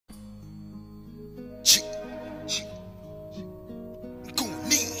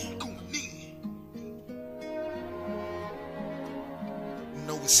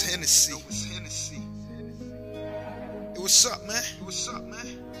It's Henice. Hey, what's up, man?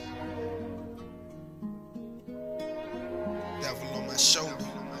 Devil on my shoulder.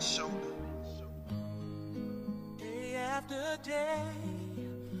 Day after day,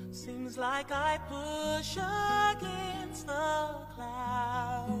 seems like I push against the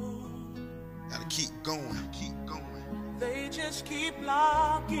clouds. Gotta keep going. They just keep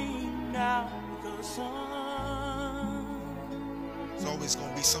blocking out the sun. There's always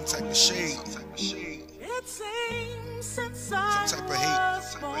gonna be some type of shade. It seems since Some I type of hate.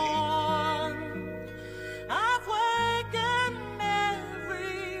 was born, I've wakened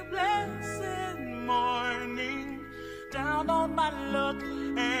every blessed morning down on my luck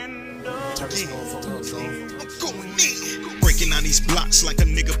and I'm going in. Breaking down these blocks like a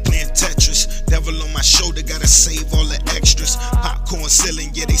nigga playing Tetris. Devil on my shoulder, gotta save all the extras. Popcorn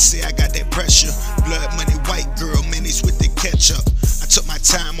ceiling, yeah, they say I got that pressure. Blood money, white girl, Henice with the ketchup. I took my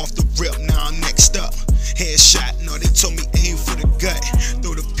time off the rip, now I'm next up. Headshot, no, they told me aim for the gut.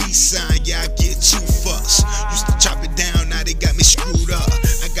 Throw the peace sign, yeah, I get 2 fucks. Used to chop it down, now they got me screwed up.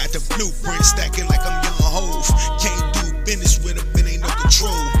 I got the blueprint stacking like I'm young Hove. Can't do business with them, it ain't no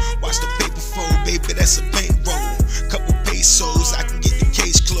control. Watch the paper fold, baby, that's a bankroll. Couple pesos, I can get the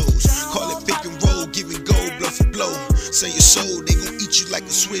case closed. Call it pick and roll, giving gold, blow for blow. Say your soul, they gon' eat you like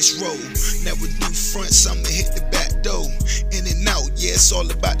a Swiss roll. Never do fronts, I'ma hit the back door. In and out, yeah, it's all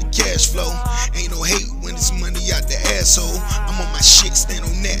about the cash flow. Ain't no hate when it's money out the asshole. I'm on my shit, stand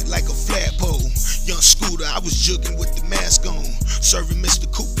on that like a flagpole. Young Scooter, I was jugging with the mask on. Serving Mr.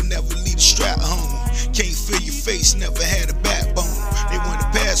 Cooper, never leave the strap home. Can't feel your face, never had a backbone. They want a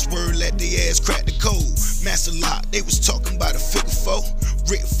password, let they ass crack the code. Master lock, they was talking about a figure 4.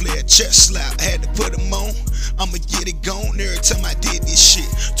 Ric Flair, chest slap, had to put them on. I'ma get it gone every time I did this shit.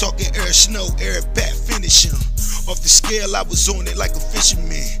 Talking air snow, air bat finish him. Off the scale, I was on it like a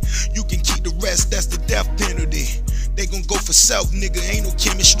fisherman. You can keep the rest, that's the death penalty. They gon' go for self, nigga, ain't no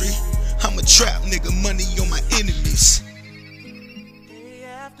chemistry. I'm a trap, nigga, money on my enemies. day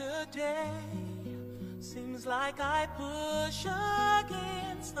after day, seems like I push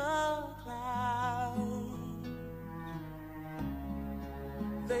against the clouds.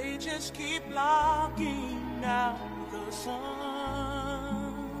 They just keep blocking out the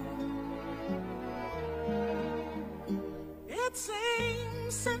sun. It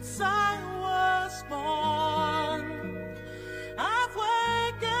seems since I was born, I've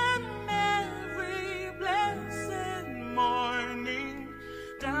wakened every blessed morning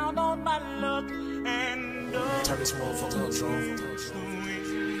down on my luck and turn this motherfucker up, John.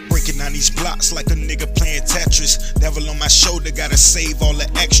 Breaking down these blocks like a nigga playing Tetris. Devil on my shoulder, gotta save all the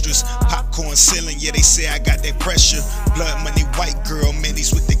extras. Popcorn ceiling, yeah, they say I got that pressure. Blood money, white girl,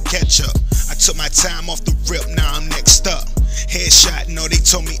 Henice with the ketchup. I took my time off the rip, now I'm next up. Headshot, no, they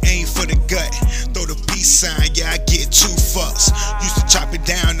told me aim for the gut. Throw the peace sign, yeah, I get 2 fucks. Used to chop it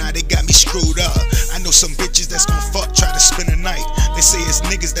down, now they got me screwed up. I know some bitches that's gon' fuck, try to spend a night. They say it's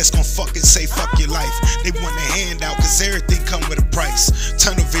niggas that's gon' fucking say fuck your life. They want a handout, cause everything come with a price.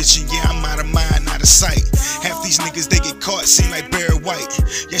 Tunnel vision, yeah, I'm out of mind, out of sight. Half these niggas, they get caught, seem like Barry White.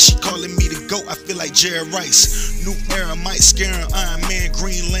 Yeah, she calling me the GOAT, I feel like Jerry Rice. New era might scare him, Iron Man,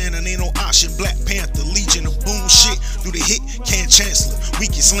 Green Lantern, ain't no option. Black Panther, Legion of Boom shit. Do the hit, can't Chancellor,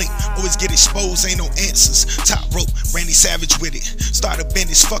 weakest link, always get exposed, ain't no answers. Top rope, Randy Savage with it. Start a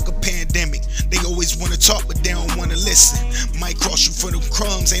business, fuck a pandemic. They always wanna talk, but they don't wanna listen. Might cross you for them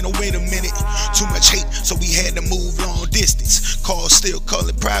crumbs, ain't no wait a minute. Too much hate, so we had to move long distance. Call still, call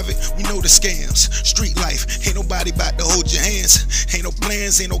it private, we know the scams. Street life, ain't nobody about to hold your hands. Ain't no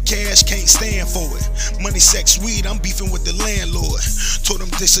plans, ain't no cash, can't stand for it. Money, sex, weed, I'm beefing with the landlord. Told them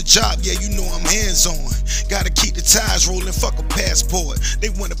this a job, yeah, you know I'm hands on. Gotta keep the ties rolling, fuck a passport. They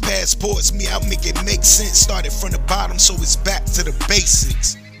want the passports, me, I'll make it make sense. Started from the bottom, so it's back to the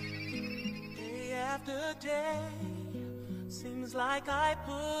basics. day after day, seems like I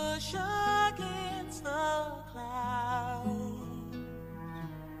push against the clouds.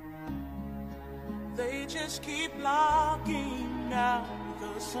 They just keep blocking out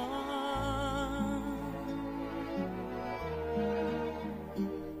the sun.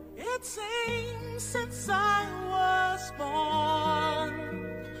 It seems since I was born,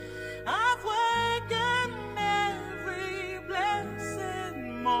 I've wakened every blessed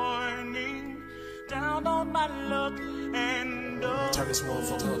morning down on my luck and Turn this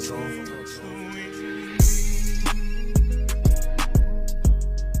motherfucker up, John.